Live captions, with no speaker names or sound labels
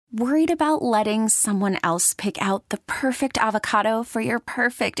Worried about letting someone else pick out the perfect avocado for your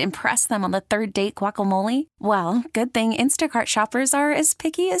perfect impress them on the third date guacamole? Well, good thing Instacart shoppers are as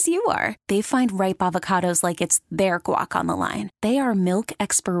picky as you are. They find ripe avocados like it's their guac on the line. They are milk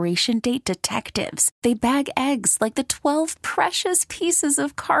expiration date detectives. They bag eggs like the 12 precious pieces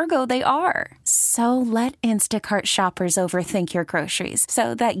of cargo they are. So let Instacart shoppers overthink your groceries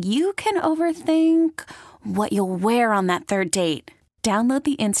so that you can overthink what you'll wear on that third date. Download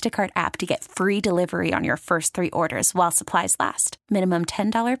the Instacart app to get free delivery on your first 3 orders while supplies last. Minimum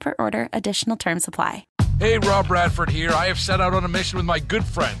 $10 per order. Additional terms apply. Hey, Rob Bradford here. I have set out on a mission with my good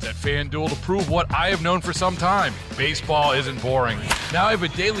friends at FanDuel to prove what I have known for some time. Baseball isn't boring. Now I have a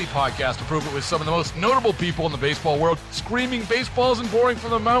daily podcast to prove it with some of the most notable people in the baseball world, screaming baseball isn't boring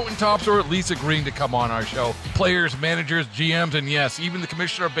from the mountaintops, or at least agreeing to come on our show. Players, managers, GMs, and yes, even the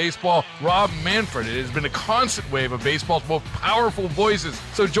commissioner of baseball, Rob Manfred. It has been a constant wave of baseball's most powerful voices.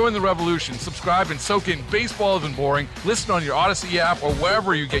 So join the revolution. Subscribe and soak in Baseball Isn't Boring. Listen on your Odyssey app or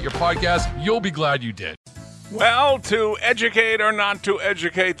wherever you get your podcasts. You'll be glad you did. Well, to educate or not to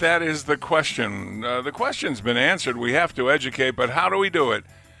educate, that is the question. The question's been answered. We have to educate, but how do we do it?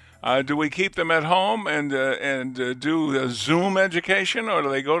 Do we keep them at home and do Zoom education, or do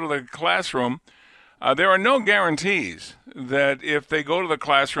they go to the classroom? There are no guarantees that if they go to the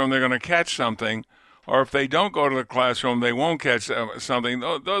classroom, they're going to catch something, or if they don't go to the classroom, they won't catch something.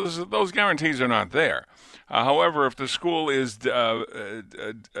 Those guarantees are not there. However, if the school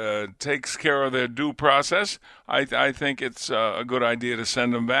takes care of their due process, I think it's a good idea to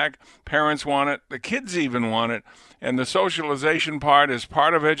send them back. Parents want it. The kids even want it. And the socialization part is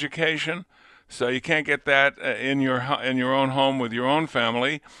part of education. So you can't get that in your own home with your own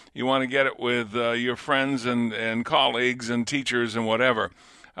family. You want to get it with your friends and colleagues and teachers and whatever.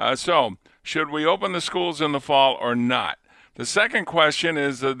 So should we open the schools in the fall or not? The second question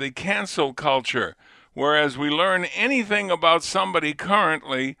is the cancel culture. Whereas we learn anything about somebody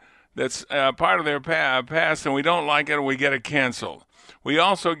currently that's part of their past and we don't like it, we get it canceled. We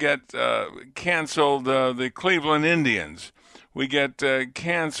also get canceled the Cleveland Indians. We get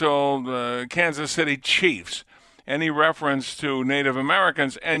canceled Kansas City Chiefs, any reference to Native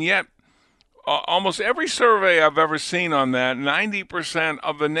Americans. And yet, almost every survey I've ever seen on that, 90%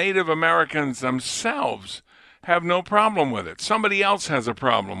 of the Native Americans themselves have no problem with it. Somebody else has a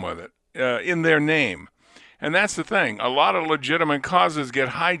problem with it. In their name. And that's the thing. A lot of legitimate causes get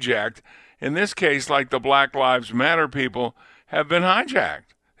hijacked. In this case, like the Black Lives Matter people have been hijacked.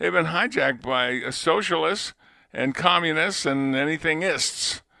 They've been hijacked by socialists and communists and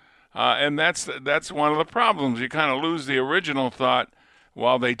anything-ists. And that's one of the problems. You kind of lose the original thought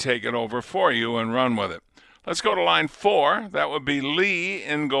while they take it over for you and run with it. Let's go to line 4. That would be Lee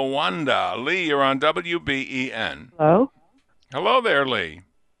in Gowanda. Lee, you're on WBEN. Hello? Hello there, Lee.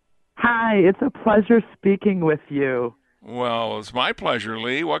 Hi, it's a pleasure speaking with you. Well, it's my pleasure,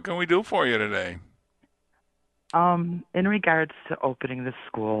 Lee. What can we do for you today? In regards to opening the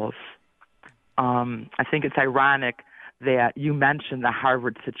schools, I think it's ironic that you mentioned the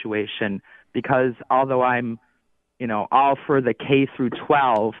Harvard situation because although I'm, all for the K through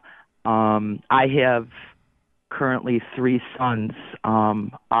 12, I have currently 3 sons,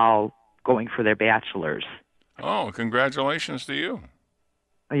 all going for their bachelor's. Oh, congratulations to you.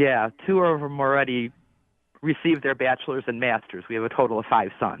 Yeah, 2 of them already received their bachelor's and master's. We have a total of 5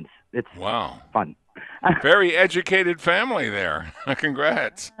 sons. It's fun. Very educated family there.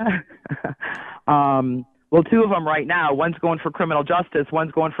 Congrats. Well, 2 of them right now, one's going for criminal justice,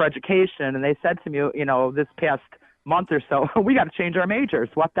 one's going for education, and they said to me, this past month or so, we got to change our majors.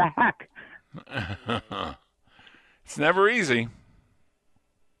 What the heck? It's never easy.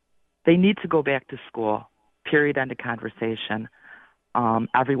 They need to go back to school, period, end of conversation.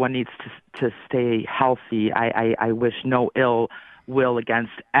 Everyone needs to stay healthy. I wish no ill will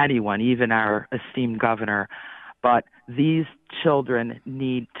against anyone, even our esteemed governor. But these children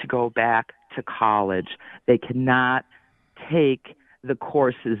need to go back to college. They cannot take the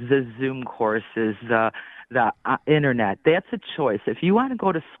courses, the Zoom courses, the internet. That's a choice. If you want to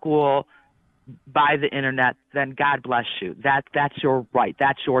go to school by the internet, then God bless you. That's your right.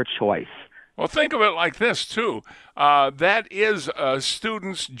 That's your choice. Well, think of it like this, too. That is a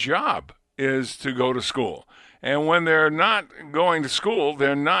student's job, is to go to school. And when they're not going to school,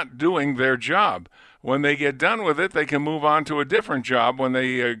 they're not doing their job. When they get done with it, they can move on to a different job when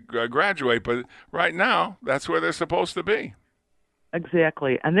they graduate. But right now, that's where they're supposed to be.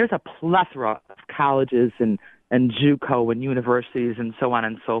 Exactly. And there's a plethora of colleges and JUCO and universities and so on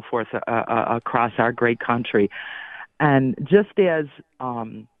and so forth across our great country. And just as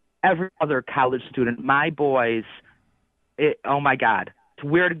every other college student, my boys, oh my God,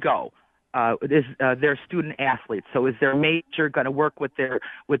 where to go. They're student athletes. So is their major going to work with their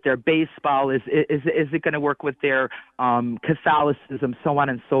baseball? Is it going to work with their Catholicism, so on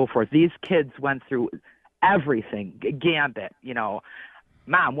and so forth? These kids went through everything, gambit,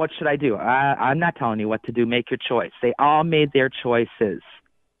 Mom, what should I do? I'm not telling you what to do. Make your choice. They all made their choices.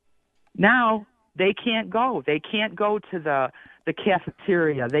 Now they can't go. They can't go to the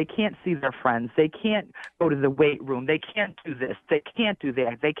cafeteria. They can't see their friends. They can't go to the weight room. They can't do this. They can't do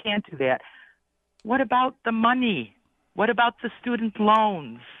that. They can't do that. What about the money? What about the student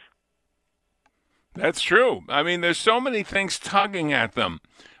loans? That's true. I mean, there's so many things tugging at them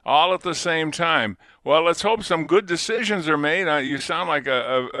all at the same time. Well, let's hope some good decisions are made. You sound like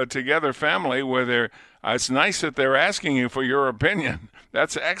a together family where it's nice that they're asking you for your opinion.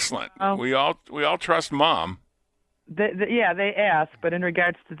 That's excellent. We all trust Mom. They asked, but in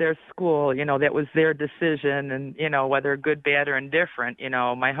regards to their school, that was their decision, and, whether good, bad, or indifferent,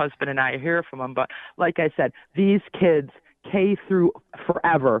 my husband and I hear from them. But like I said, these kids, K through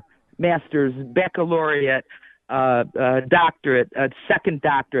forever, master's, baccalaureate, doctorate, second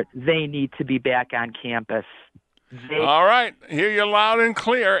doctorate, they need to be back on campus. All right. Hear you loud and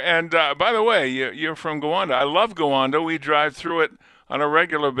clear. And by the way, you're from Gowanda. I love Gowanda. We drive through it on a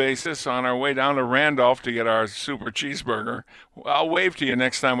regular basis on our way down to Randolph to get our super cheeseburger. I'll wave to you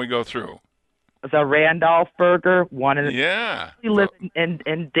next time we go through. The Randolph burger, one of the we live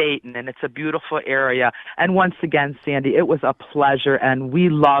in Dayton, and it's a beautiful area. And once again, Sandy, it was a pleasure, and we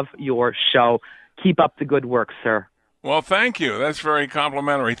love your show. Keep up the good work, sir. Well, thank you. That's very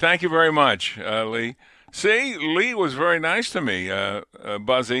complimentary. Thank you very much, Lee. See, Lee was very nice to me,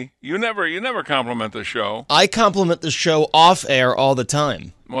 Buzzy. You never compliment the show. I compliment the show off air all the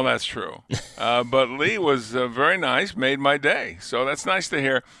time. Well, that's true. But Lee was very nice, made my day. So that's nice to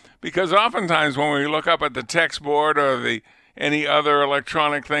hear, because oftentimes when we look up at the text board or any other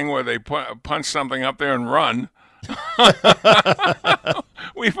electronic thing where they punch something up there and run,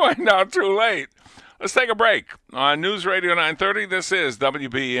 we find out too late. Let's take a break. On News Radio 930, this is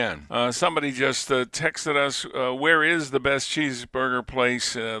WBEN. Somebody just texted us, where is the best cheeseburger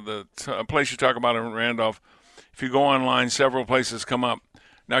place, the place you talk about in Randolph? If you go online, several places come up.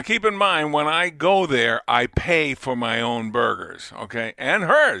 Now, keep in mind, when I go there, I pay for my own burgers, okay? And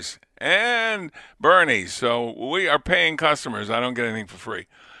hers, and Bernie's. So we are paying customers. I don't get anything for free.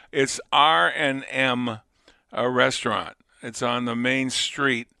 It's R&M restaurant. It's on the main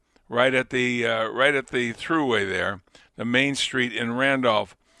street. Right at the thruway there, the main street in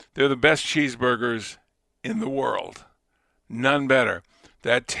Randolph. They're the best cheeseburgers in the world. None better.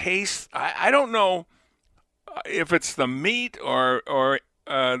 That taste, I don't know if it's the meat or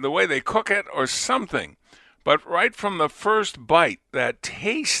the way they cook it or something, but right from the first bite, that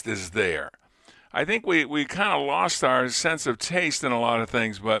taste is there. I think we kind of lost our sense of taste in a lot of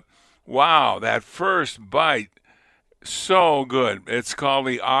things, but wow, that first bite, so good. It's called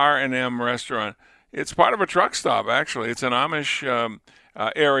the R&M restaurant. It's part of a truck stop, actually. It's an Amish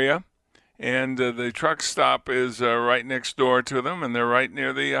area, and the truck stop is right next door to them, and they're right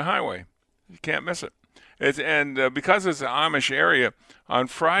near the highway. You can't miss it. Because it's an Amish area, on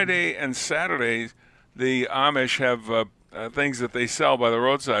Friday and Saturdays, the Amish have things that they sell by the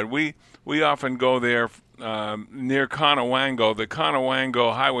roadside. We often go there near Conewango, the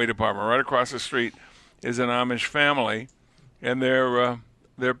Conewango Highway Department, right across the street is an Amish family, and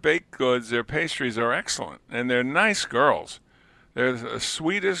their baked goods, their pastries are excellent, and they're nice girls. They're the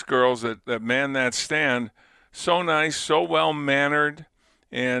sweetest girls that man that stand. So nice, so well-mannered,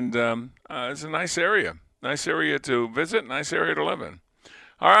 and it's a nice area to visit, nice area to live in.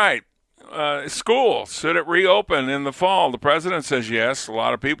 All right, school, should it reopen in the fall? The president says yes. A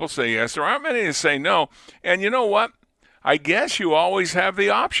lot of people say yes. There aren't many that say no, and you know what? I guess you always have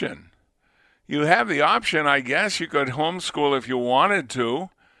the option. You have the option, I guess. You could homeschool if you wanted to,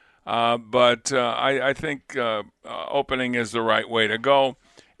 but I think opening is the right way to go.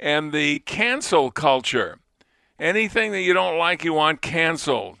 And the cancel culture. Anything that you don't like, you want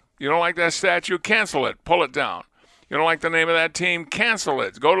canceled. You don't like that statue, cancel it. Pull it down. You don't like the name of that team, cancel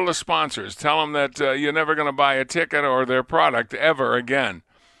it. Go to the sponsors. Tell them that you're never going to buy a ticket or their product ever again.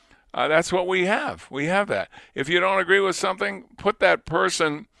 That's what we have. We have that. If you don't agree with something, put that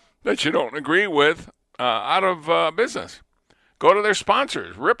person that you don't agree with out of business. Go to their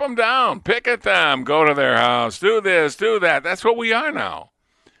sponsors. Rip them down. Pick at them. Go to their house. Do this. Do that. That's what we are now.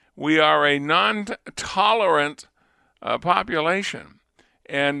 We are a non-tolerant population.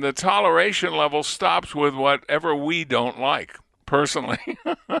 And the toleration level stops with whatever we don't like, personally.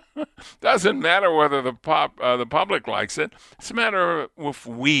 Doesn't matter whether the public likes it. It's a matter of if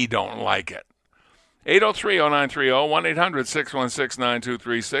we don't like it. 803-0930,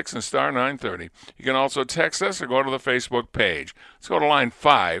 1-800-616-9236, and star 930. You can also text us or go to the Facebook page. Let's go to line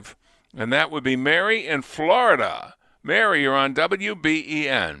 5, and that would be Mary in Florida. Mary, you're on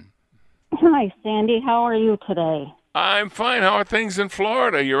WBEN. Hi, Sandy. How are you today? I'm fine. How are things in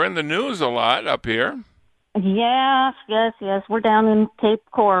Florida? You're in the news a lot up here. Yes. We're down in Cape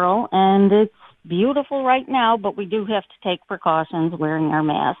Coral, and it's beautiful right now, but we do have to take precautions wearing our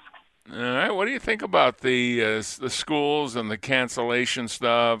masks. All right. What do you think about the schools and the cancellation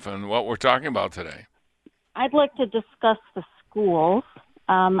stuff and what we're talking about today? I'd like to discuss the schools.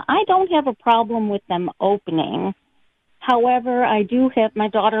 I don't have a problem with them opening. However, I do have, my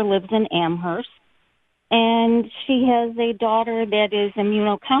daughter lives in Amherst, and she has a daughter that is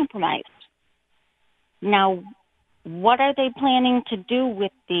immunocompromised. Now, what are they planning to do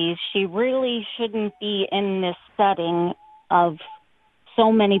with these? She really shouldn't be in this setting of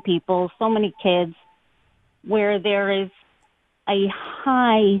so many people, so many kids, where there is a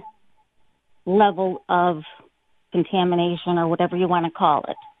high level of contamination or whatever you want to call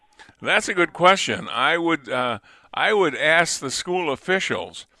it. That's a good question. I would ask the school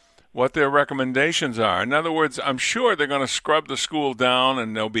officials what their recommendations are. In other words, I'm sure they're going to scrub the school down,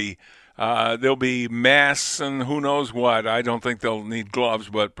 and there'll be masks and who knows what. I don't think they'll need gloves,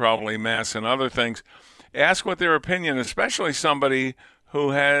 but probably masks and other things. Ask what their opinion, especially somebody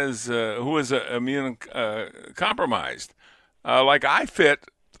who is immune compromised. Like I fit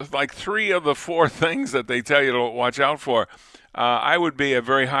like 3 of the 4 things that they tell you to watch out for. I would be at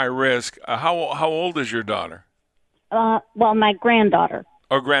very high risk. How old is your daughter? Well, my granddaughter.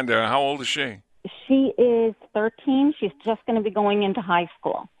 Or granddaughter. How old is she? She is 13. She's just going to be going into high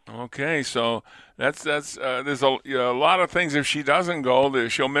school. Okay, so that's there's a lot of things. If she doesn't go,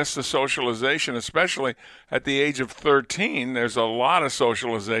 she'll miss the socialization, especially at the age of 13. There's a lot of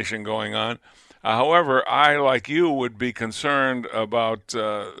socialization going on. However, I, like you, would be concerned about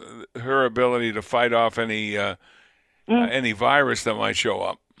her ability to fight off any virus that might show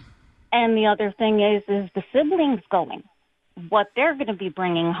up. And the other thing is the siblings going, what they're going to be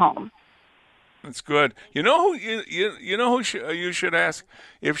bringing home. That's good. You know who you should ask?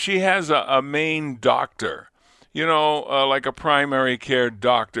 If she has a main doctor, like a primary care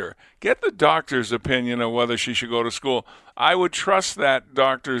doctor. Get the doctor's opinion of whether she should go to school. I would trust that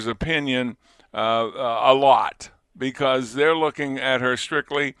doctor's opinion a lot, because they're looking at her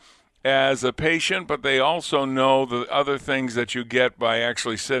strictly as a patient, but they also know the other things that you get by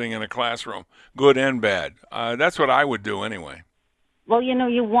actually sitting in a classroom, good and bad. That's what I would do anyway. Well,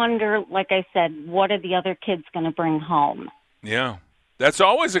 you wonder, like I said, what are the other kids going to bring home? Yeah, that's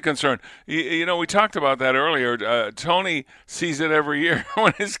always a concern. We talked about that earlier. Tony sees it every year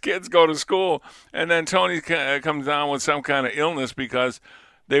when his kids go to school, and then Tony comes down with some kind of illness because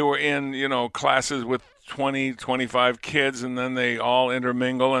they were in, classes with 20, 25 kids, and then they all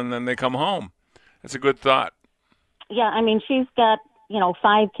intermingle, and then they come home. That's a good thought. Yeah, I mean, she's got,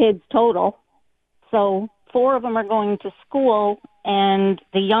 5 kids total, so 4 of them are going to school, and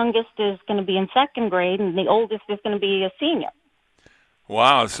the youngest is going to be in 2nd grade, and the oldest is going to be a senior.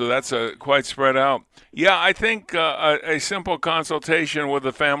 Wow, so that's quite spread out. Yeah, I think a simple consultation with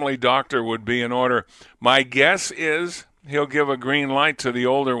a family doctor would be in order. My guess is he'll give a green light to the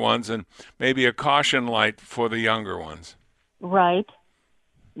older ones and maybe a caution light for the younger ones. Right.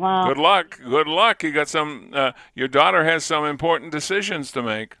 Wow. Good luck. Good luck. You got some. Your daughter has some important decisions to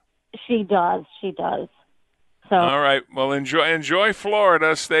make. She does. So. All right. Well, enjoy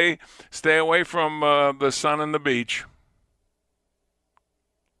Florida. Stay away from the sun and the beach.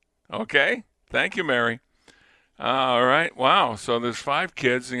 Okay. Thank you, Mary. All right. Wow. So there's 5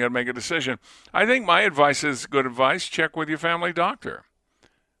 kids, and you got to make a decision. I think my advice is good advice. Check with your family doctor.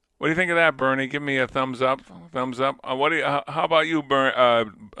 What do you think of that, Bernie? Give me a thumbs up. Thumbs up. How about you,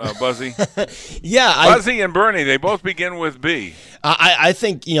 Buzzy? Yeah, Buzzy and Bernie. They both begin with B. I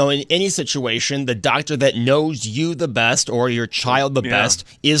think, in any situation, the doctor that knows you the best or your child the best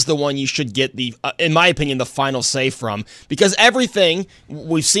is the one you should get in my opinion, the final say from. Because everything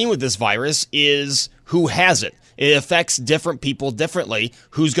we've seen with this virus is who has it. It affects different people differently.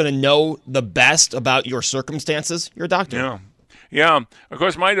 Who's going to know the best about your circumstances? Your doctor. Yeah. Yeah, of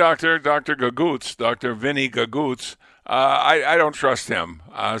course, my doctor, Dr. Gagoots, Dr. Vinny Gagoots, I don't trust him,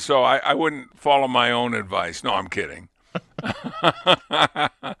 so I wouldn't follow my own advice. No, I'm kidding.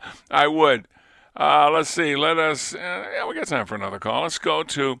 I would. Let's see. We got time for another call. Let's go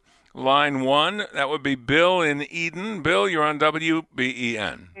to line 1. That would be Bill in Eden. Bill, you're on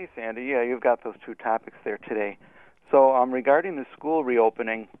WBEN. Hey, Sandy. Yeah, you've got those 2 topics there today. So regarding the school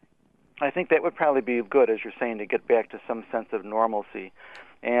reopening, I think that would probably be good, as you're saying, to get back to some sense of normalcy.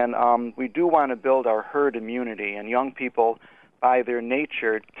 And we do want to build our herd immunity, and young people, by their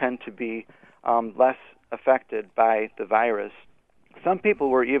nature, tend to be less affected by the virus. Some people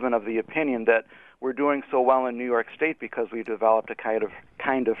were even of the opinion that we're doing so well in New York State because we developed a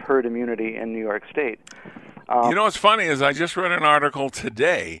kind of herd immunity in New York State. You know what's funny is I just read an article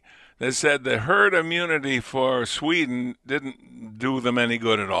today that said the herd immunity for Sweden didn't do them any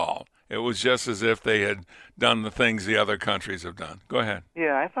good at all. It was just as if they had done the things the other countries have done. Go ahead.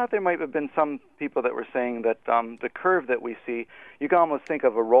 Yeah, I thought there might have been some people that were saying that the curve that we see, you can almost think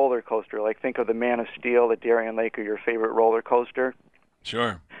of a roller coaster, like think of the Man of Steel at Darien Lake or your favorite roller coaster.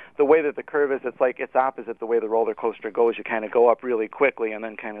 Sure. The way that the curve is, it's opposite the way the roller coaster goes. You kind of go up really quickly and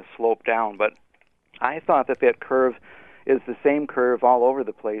then kind of slope down. But I thought that curve is the same curve all over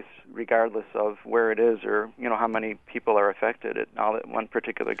the place, regardless of where it is or how many people are affected at one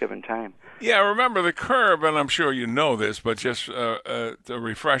particular given time. Yeah, remember the curve, and I'm sure you know this, but just a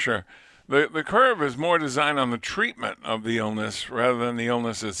refresher. The curve is more designed on the treatment of the illness rather than the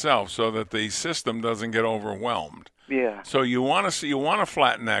illness itself, so that the system doesn't get overwhelmed. Yeah. So you want to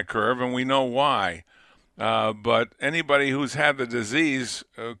flatten that curve, and we know why. But anybody who's had the disease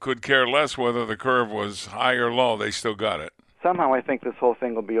could care less whether the curve was high or low. They still got it. Somehow I think this whole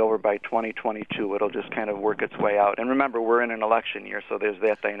thing will be over by 2022. It'll just kind of work its way out. And remember, we're in an election year, so there's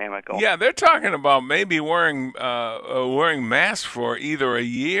that dynamic going. Yeah, they're talking about maybe wearing masks for either a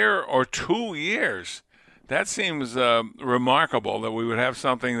year or 2 years. That seems remarkable that we would have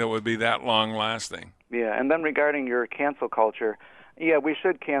something that would be that long-lasting. Yeah, and then regarding your cancel culture, yeah, we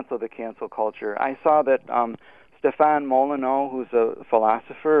should cancel the cancel culture. I saw that Stefan Molyneux, who's a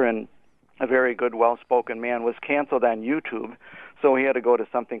philosopher and a very good, well-spoken man, was canceled on YouTube, so he had to go to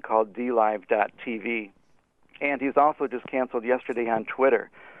something called dlive.tv. And he's also just canceled yesterday on Twitter.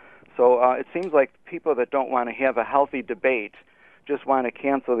 So it seems like people that don't want to have a healthy debate just want to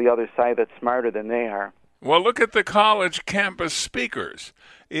cancel the other side that's smarter than they are. Well, look at the college campus speakers.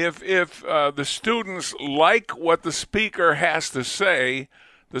 If the students like what the speaker has to say,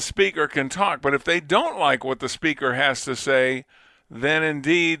 the speaker can talk. But if they don't like what the speaker has to say, then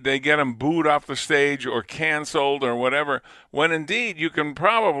indeed they get them booed off the stage or canceled or whatever, when indeed you can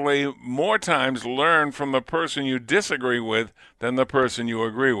probably more times learn from the person you disagree with than the person you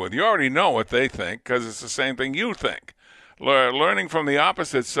agree with. You already know what they think because it's the same thing you think. Learning from the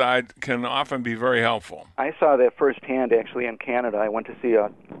opposite side can often be very helpful. I saw that firsthand, actually, in Canada. I went to see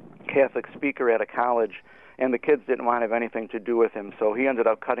a Catholic speaker at a college, and the kids didn't want to have anything to do with him, so he ended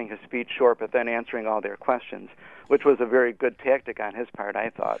up cutting his speech short but then answering all their questions, which was a very good tactic on his part,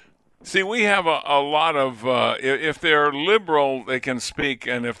 I thought. See, we have a lot of, if they're liberal, they can speak,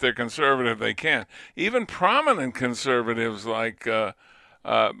 and if they're conservative, they can't. Even prominent conservatives like...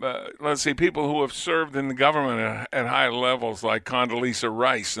 let's see, people who have served in the government at high levels, like Condoleezza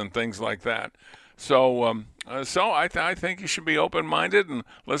Rice and things like that. So I think you should be open-minded and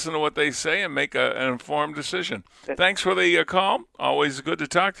listen to what they say and make an informed decision. Thanks for the call. Always good to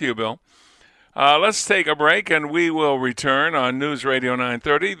talk to you, Bill. Let's take a break, and we will return on News Radio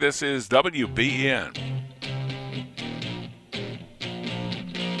 930. This is WBEN.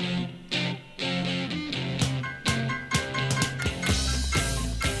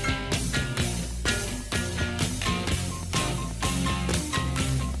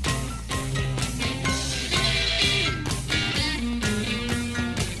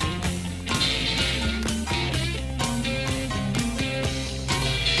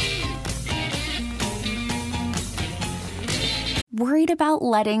 Worried about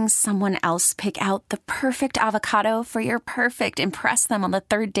letting someone else pick out the perfect avocado for your perfect impress them on the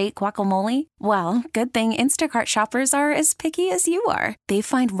third date guacamole? Well, good thing Instacart shoppers are as picky as you are. They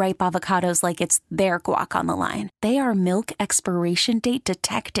find ripe avocados like it's their guac on the line. They are milk expiration date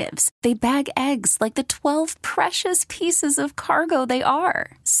detectives. They bag eggs like the 12 precious pieces of cargo they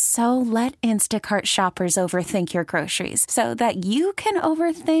are. So let Instacart shoppers overthink your groceries so that you can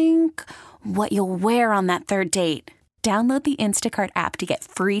overthink what you'll wear on that third date. Download the Instacart app to get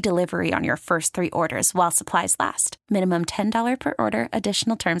free delivery on your first 3 orders while supplies last. Minimum $10 per order.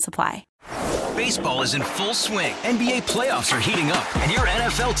 Additional terms apply. Baseball is in full swing. NBA playoffs are heating up, and your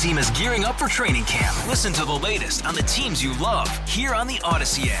NFL team is gearing up for training camp. Listen to the latest on the teams you love here on the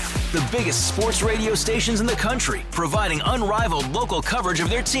Odyssey app. The biggest sports radio stations in the country, providing unrivaled local coverage of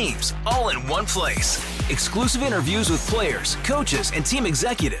their teams, all in one place. Exclusive interviews with players, coaches, and team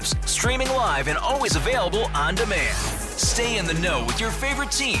executives, streaming live and always available on demand. Stay in the know with your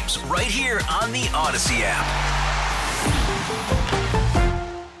favorite teams right here on the Odyssey app.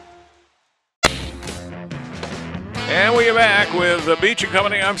 And we are back with Beach &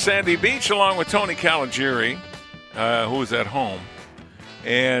 Company. I'm Sandy Beach, along with Tony Caligiuri, who's at home.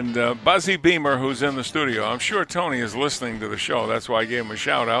 and Buzzy Beamer, who's in the studio. I'm sure Tony is listening to the show. That's why I gave him a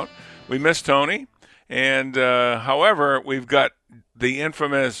shout-out. We miss Tony. And, however, we've got the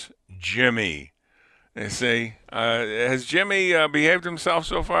infamous Jimmy. You see, has Jimmy behaved himself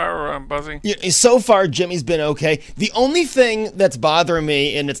so far, Buzzy? Yeah, so far, Jimmy's been okay. The only thing that's bothering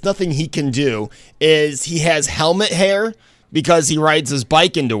me, and it's nothing he can do, is he has helmet hair because he rides his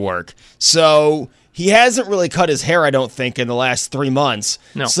bike into work. So he hasn't really cut his hair, I don't think, in the last 3 months.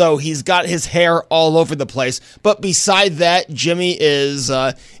 No. So he's got his hair all over the place. But beside that, Jimmy is,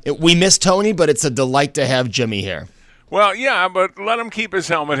 we miss Tony, but it's a delight to have Jimmy here. Well, yeah, but let him keep his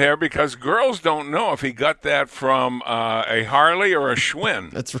helmet hair because girls don't know if he got that from a Harley or a Schwinn.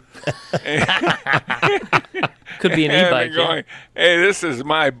 That's Could be an e-bike. Going, hey, this is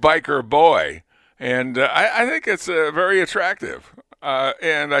my biker boy. And I think it's very attractive.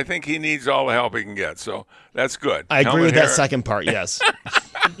 And I think he needs all the help he can get. So that's good. I agree Helmet with hair. that second part, yes.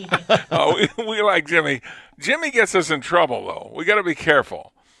 We like Jimmy. Jimmy gets us in trouble, though. We got to be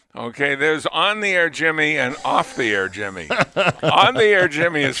careful. Okay, there's on-the-air Jimmy and off-the-air Jimmy. On-the-air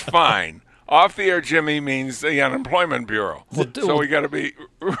Jimmy is fine. Off-the-air Jimmy means the Unemployment Bureau. So we got to be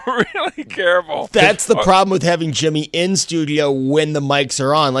really careful. That's the problem with having Jimmy in studio when the mics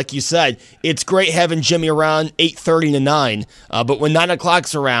are on. Like you said, it's great having Jimmy around 8:30 to 9, but when 9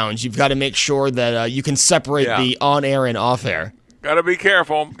 o'clock's around, you've got to make sure that you can separate the on-air and off-air. Got to be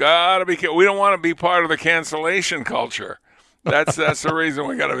careful. Got to be careful. We don't want to be part of the cancellation culture. That's the reason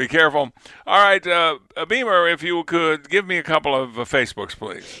we got to be careful. All right, Beamer, if you could give me a couple of Facebooks,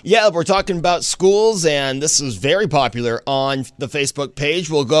 please. Yeah, we're talking about schools, and this is very popular on the Facebook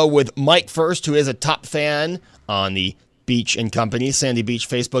page. We'll go with Mike first, who is a top fan on the Beach and Company, Sandy Beach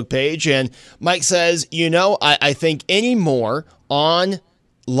Facebook page. And Mike says, I think any more online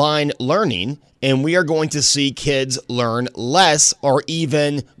learning, and we are going to see kids learn less or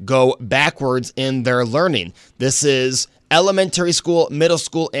even go backwards in their learning. This is elementary school, middle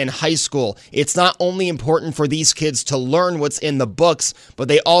school, and high school. It's not only important for these kids to learn what's in the books, but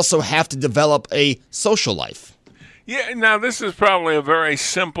they also have to develop a social life. Yeah, now this is probably a very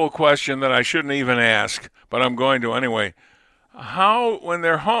simple question that I shouldn't even ask, but I'm going to anyway. How, when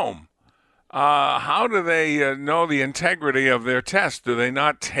they're home, how do they know the integrity of their tests? Do they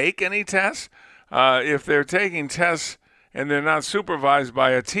not take any tests? If they're taking tests and they're not supervised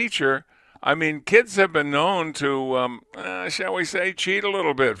by a teacher, I mean, kids have been known to, shall we say, cheat a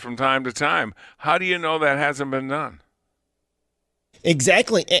little bit from time to time. How do you know that hasn't been done?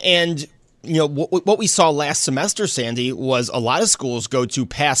 Exactly. And, what we saw last semester, Sandy, was a lot of schools go to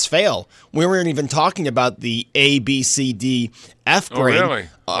pass-fail. We weren't even talking about the A, B, C, D, F grade. Oh, really?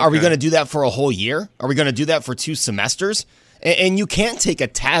 Are we going to do that for a whole year? Are we going to do that for 2 semesters? And you can't take a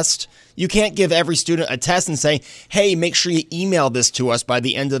test. You can't give every student a test and say, hey, make sure you email this to us by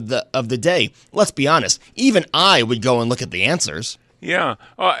the end of the day. Let's be honest. Even I would go and look at the answers. Yeah.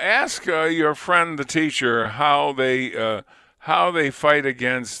 Ask your friend, the teacher, how they fight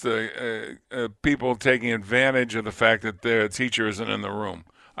against people taking advantage of the fact that their teacher isn't in the room.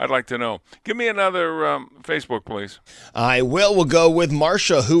 I'd like to know. Give me another Facebook, please. I will. We'll go with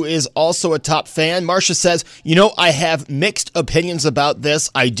Marcia, who is also a top fan. Marcia says, I have mixed opinions about this.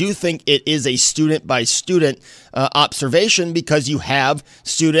 I do think it is a student-by-student observation because you have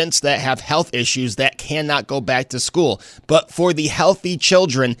students that have health issues that cannot go back to school. But for the healthy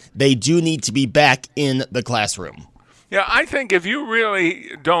children, they do need to be back in the classroom. Yeah, I think if you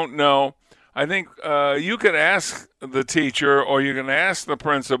really don't know, I think you could ask the teacher or you can ask the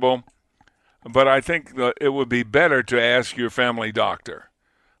principal, but I think it would be better to ask your family doctor.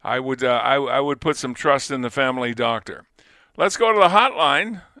 I would put some trust in the family doctor. Let's go to the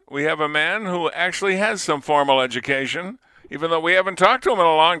hotline. We have a man who actually has some formal education. Even though we haven't talked to him in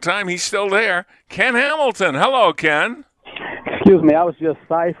a long time, he's still there. Ken Hamilton. Hello, Ken. Excuse me, I was just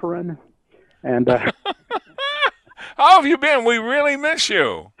ciphering. And how have you been? We really miss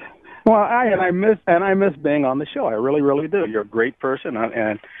you. Well, I miss being on the show. I really, really do. You're a great person,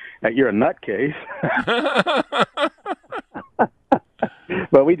 and you're a nutcase.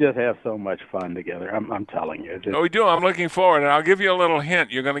 But we just have so much fun together. I'm telling you. We do. I'm looking forward, and I'll give you a little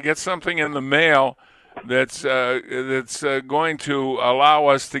hint. You're going to get something in the mail that's going to allow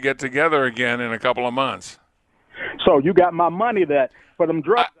us to get together again in a couple of months. So you got my money for them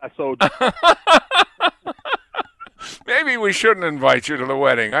drugs I sold you. Maybe we shouldn't invite you to the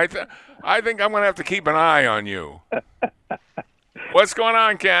wedding. I think I'm going to have to keep an eye on you. What's going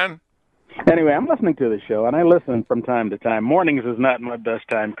on, Ken? Anyway, I'm listening to the show, and I listen from time to time. Mornings is not my best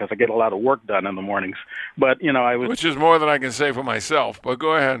time because I get a lot of work done in the mornings. But, Which is more than I can say for myself, but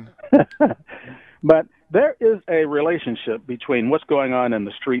go ahead. But there is a relationship between what's going on in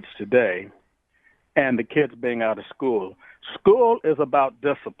the streets today and the kids being out of school. School is about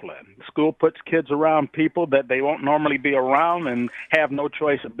discipline. School puts kids around people that they won't normally be around and have no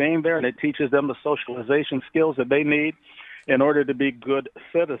choice of being there, and it teaches them the socialization skills that they need in order to be good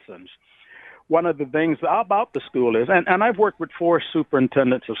citizens. One of the things about the school is, and I've worked with 4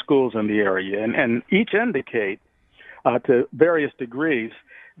 superintendents of schools in the area, and each indicate to various degrees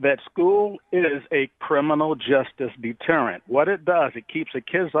that school is a criminal justice deterrent. What it does, it keeps the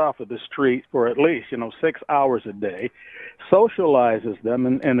kids off of the street for at least, 6 hours a day, socializes them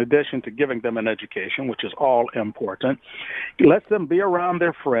in addition to giving them an education, which is all important, lets them be around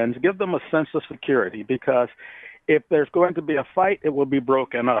their friends, give them a sense of security, because if there's going to be a fight, it will be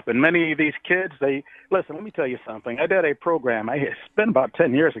broken up. And many of these kids, listen, let me tell you something. I did a program, it's been about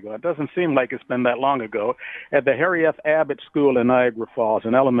 10 years ago. It doesn't seem like it's been that long ago, at the Harry F. Abbott School in Niagara Falls,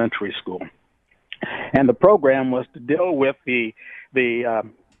 an elementary school. And the program was to deal with the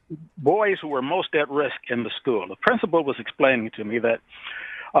boys who were most at risk in the school. The principal was explaining to me that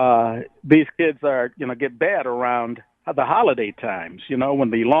these kids get bad around the holiday times,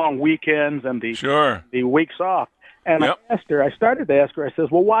 when the long weekends and the weeks off. And yep. I started to ask her, I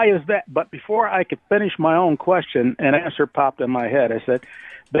says, well, why is that? But before I could finish my own question, an answer popped in my head. I said,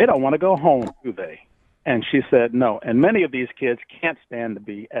 they don't want to go home, do they? And she said, no. And many of these kids can't stand to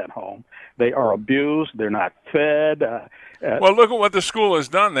be at home. They are abused. They're not fed. Well, look at what the school has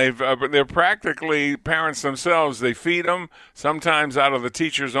done. They're practically parents themselves. They feed them, sometimes out of the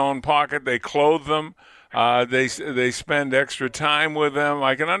teacher's own pocket. They clothe them. They spend extra time with them.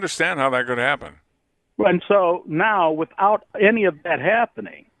 I can understand how that could happen. And so now, without any of that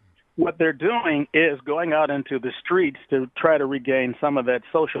happening, what they're doing is going out into the streets to try to regain some of that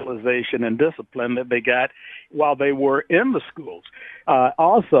socialization and discipline that they got while they were in the schools.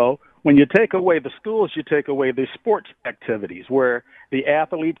 Also, when you take away the schools, you take away the sports activities where the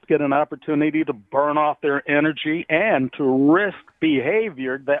athletes get an opportunity to burn off their energy and to risk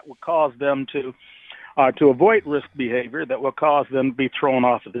behavior that will cause them to avoid risk behavior that will cause them to be thrown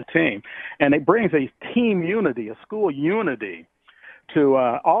off of the team. And it brings a team unity, a school unity to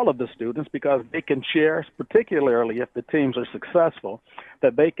all of the students, because they can cheer, particularly if the teams are successful,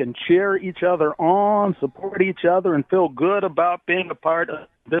 that they can cheer each other on, support each other, and feel good about being a part of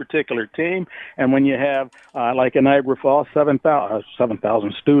this particular team. And when you have, like in Niagara Falls, 7,000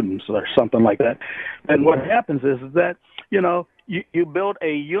 students or something like that, then what happens is that, you build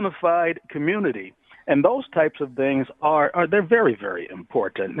a unified community. And those types of things they're very, very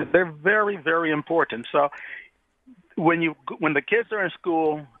important. They're very, very important. So when the kids are in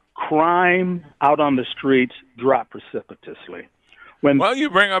school, crime out on the streets drop precipitously. Well, you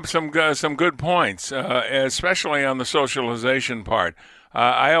bring up some good points, especially on the socialization part.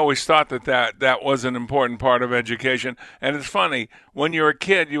 I always thought that was an important part of education. And it's funny, when you're a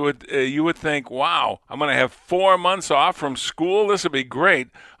kid, you would think, wow, I'm going to have 4 months off from school. This would be great,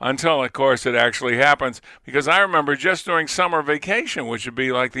 until, of course, it actually happens. Because I remember just during summer vacation, which would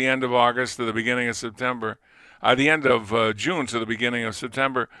be like the end of August to the beginning of September, the end of June to the beginning of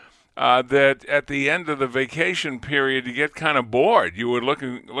September, that at the end of the vacation period, you get kind of bored. You were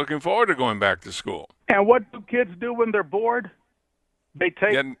looking forward to going back to school. And what do kids do when they're bored? They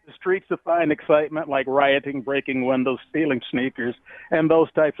take the streets to find excitement, like rioting, breaking windows, stealing sneakers, and those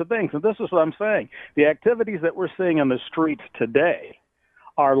types of things. And this is what I'm saying. The activities that we're seeing in the streets today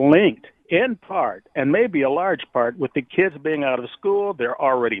are linked in part, and maybe a large part, with the kids being out of school. They're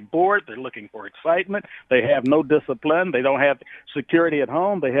already bored. They're looking for excitement. They have no discipline. They don't have security at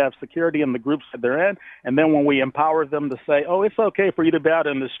home. They have security in the groups that they're in. And then when we empower them to say, oh, it's okay for you to be out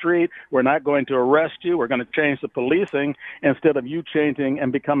in the street, we're not going to arrest you, we're going to change the policing, instead of you changing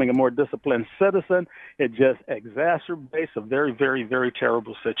and becoming a more disciplined citizen, it just exacerbates a very, very, very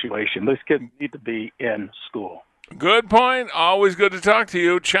terrible situation. These kids need to be in school. Good point. Always good to talk to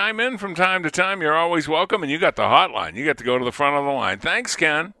you. Chime in from time to time. You're always welcome, and you got the hotline. You get to go to the front of the line. Thanks,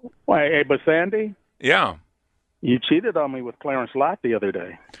 Ken. Why, hey, but Sandy? Yeah. You cheated on me with Clarence Lott the other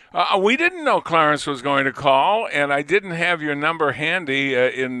day. We didn't know Clarence was going to call, and I didn't have your number handy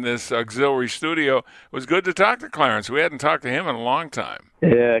in this auxiliary studio. It was good to talk to Clarence. We hadn't talked to him in a long time.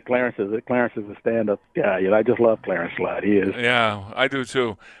 Yeah, Clarence is a stand-up guy. I just love Clarence Lott. He is. Yeah, I do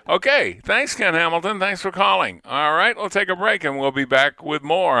too. Okay, thanks, Ken Hamilton. Thanks for calling. All right, we'll take a break, and we'll be back with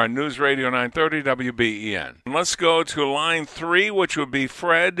more on News Radio 930 WBEN. Let's go to line 3, which would be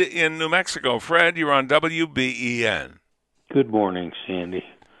Fred in New Mexico. Fred, you're on WBEN. Good morning, Sandy.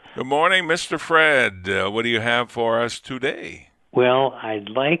 Good morning, Mr. Fred. What do you have for us today? Well, I'd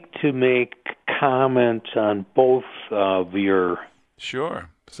like to make comments on both of your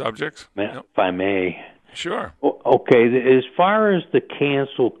subjects. If I may. Sure. Okay, as far as the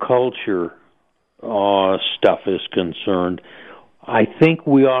cancel culture stuff is concerned, I think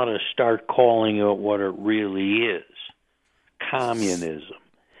we ought to start calling it what it really is: communism.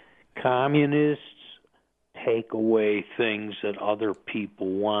 Communists take away things that other people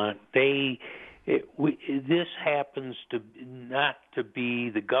want. This happens to not to be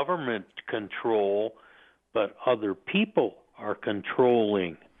the government control, but other people are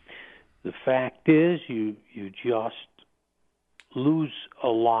controlling. The fact is, you just lose a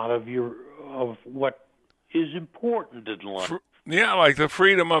lot of what is important in life. Yeah, like the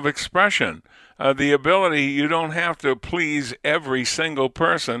freedom of expression, the ability. You don't have to please every single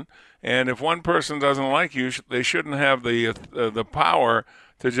person, and if one person doesn't like you, they shouldn't have the power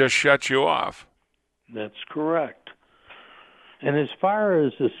to just shut you off. That's correct. And as far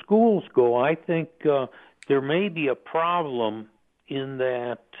as the schools go, I think there may be a problem in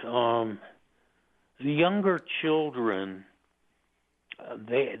that the younger children,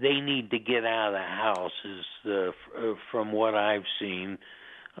 they need to get out of the house. From what I've seen,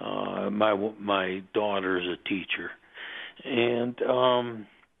 my daughter's a teacher, and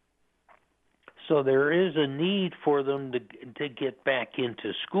so there is a need for them to get back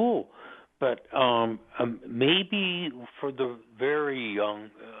into school. But maybe for the very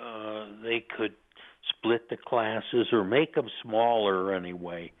young, they could split the classes or make them smaller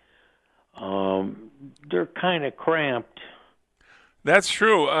anyway. They're kind of cramped. That's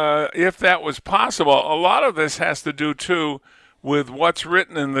true. If that was possible, a lot of this has to do, too, with what's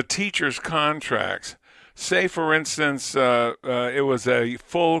written in the teachers' contracts. Say, for instance, it was a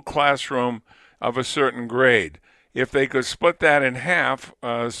full classroom of a certain grade. If they could split that in half,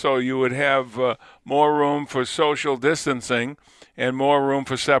 so you would have more room for social distancing and more room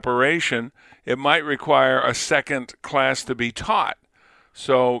for separation, it might require a second class to be taught.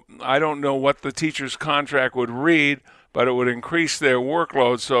 So I don't know what the teacher's contract would read, but it would increase their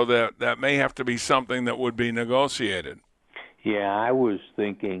workload, so that may have to be something that would be negotiated. Yeah, I was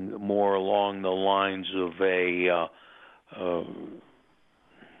thinking more along the lines of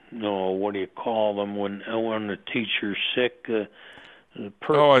what do you call them when the teacher's sick?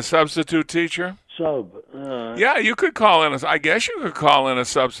 A substitute teacher? Yeah, you could call in. I guess you could call in a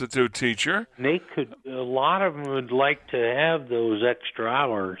substitute teacher. A lot of them would like to have those extra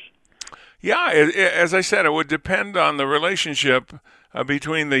hours. Yeah, as I said, it would depend on the relationship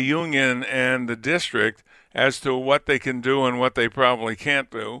between the union and the district as to what they can do and what they probably can't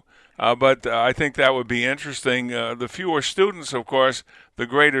do. But I think that would be interesting. The fewer students, of course, the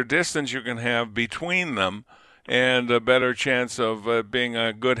greater distance you can have between them and a better chance of being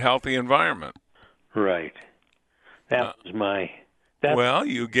a good, healthy environment. Right. That was my... Well,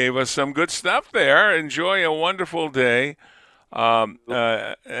 you gave us some good stuff there. Enjoy a wonderful day.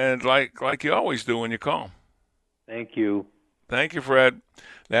 And like you always do when you call. Thank you. Thank you, Fred.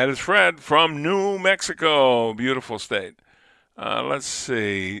 That is Fred from New Mexico. Beautiful state. Let's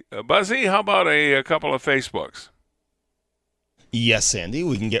see. Buzzy, how about a couple of Facebooks? Yes, Sandy,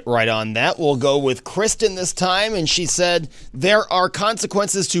 we can get right on that. We'll go with Kristen this time, and she said, there are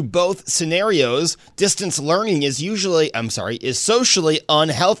consequences to both scenarios. Distance learning is socially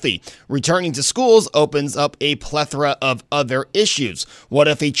unhealthy. Returning to schools opens up a plethora of other issues. What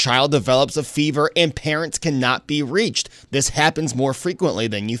if a child develops a fever and parents cannot be reached? This happens more frequently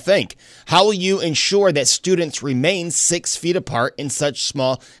than you think. How will you ensure that students remain 6 feet apart in such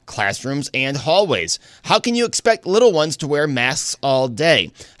small classrooms and hallways? How can you expect little ones to wear masks all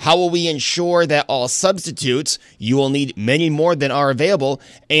day? How will we ensure that all substitutes, you will need many more than are available,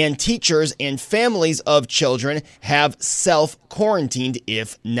 and teachers and families of children have self-quarantined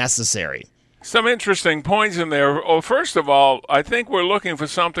if necessary? Some interesting points in there. Oh, first of all, I think we're looking for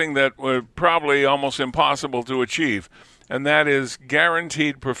something that was probably almost impossible to achieve, and that is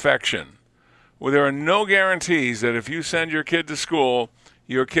guaranteed perfection. Well, there are no guarantees that if you send your kid to school,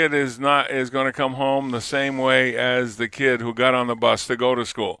 your kid is going to come home the same way as the kid who got on the bus to go to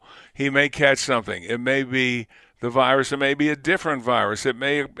school. He may catch something. It may be the virus. It may be a different virus. It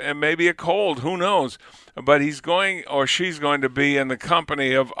may be a cold. Who knows? But he's going or she's going to be in the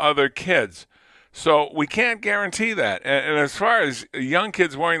company of other kids. So we can't guarantee that. And as far as young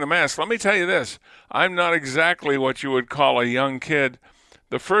kids wearing the mask, let me tell you this. I'm not exactly what you would call a young kid.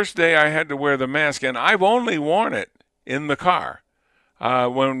 The first day I had to wear the mask, and I've only worn it in the car.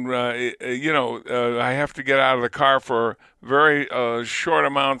 When I have to get out of the car for very short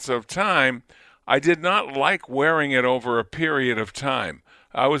amounts of time, I did not like wearing it over a period of time.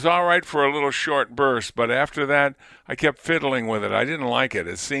 I was all right for a little short burst, but after that, I kept fiddling with it. I didn't like it.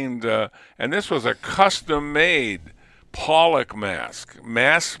 It seemed, and this was a custom-made Pollock mask,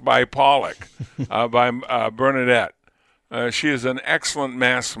 Mask by Pollock, by Bernadette. She is an excellent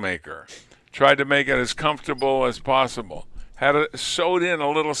mask maker. Tried to make it as comfortable as possible. Had sewed in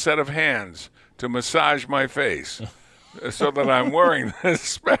a little set of hands to massage my face so that I'm wearing this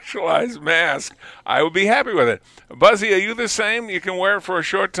specialized mask. I would be happy with it. Buzzy, are you the same? You can wear it for a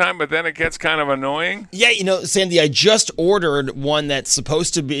short time, but then it gets kind of annoying? Yeah, Sandy, I just ordered one that's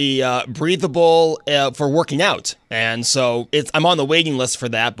supposed to be breathable for working out. And so I'm on the waiting list for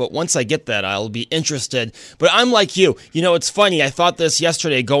that, but once I get that, I'll be interested. But I'm like you. It's funny. I thought this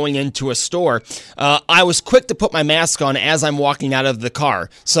yesterday going into a store. I was quick to put my mask on as I'm walking out of the car.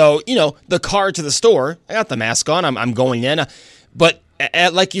 So, the car to the store, I got the mask on. I'm going in. But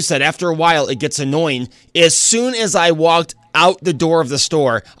like you said, after a while, it gets annoying. As soon as I walked out the door of the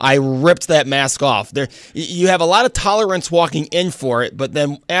store, I ripped that mask off. You have a lot of tolerance walking in for it, but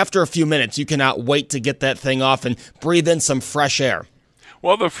then after a few minutes, you cannot wait to get that thing off and breathe in some fresh air.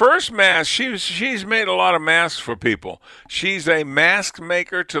 Well, the first mask, she's made a lot of masks for people. She's a mask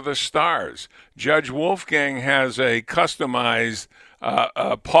maker to the stars. Judge Wolfgang has a customized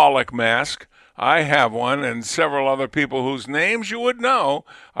Pollock mask. I have one, and several other people whose names you would know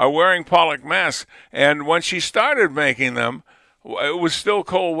are wearing Pollock masks. And when she started making them, it was still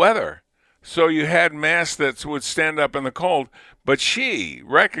cold weather. So you had masks that would stand up in the cold. But she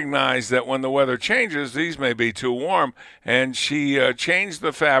recognized that when the weather changes, these may be too warm, and she changed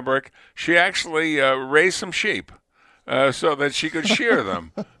the fabric. She actually raised some sheep so that she could shear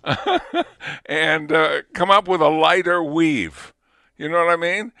them and come up with a lighter weave. You know what I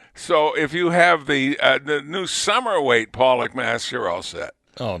mean? So if you have the new summer weight Pollock mask, you're all set.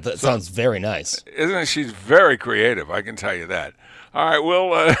 Oh, that sounds very nice. Isn't it? She's very creative, I can tell you that. All right,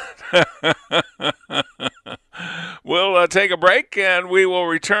 we'll take a break, and we will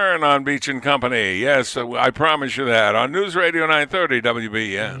return on Beach and Company. Yes, I promise you that. On News Radio 930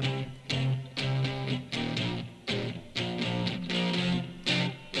 WBEN.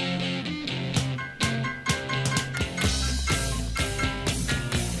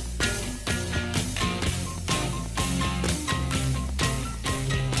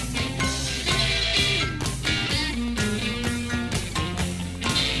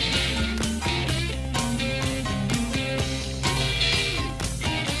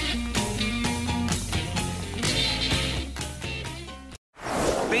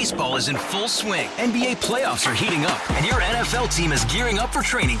 Baseball is in full swing. NBA playoffs are heating up, and your NFL team is gearing up for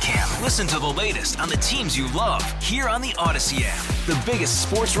training camp. Listen to the latest on the teams you love here on the Odyssey app. The biggest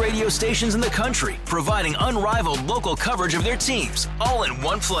sports radio stations in the country, providing unrivaled local coverage of their teams, all in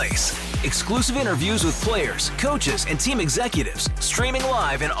one place. Exclusive interviews with players, coaches, and team executives, streaming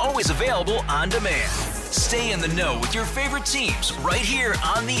live and always available on demand. Stay in the know with your favorite teams right here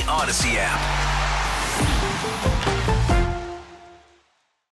on the Odyssey app.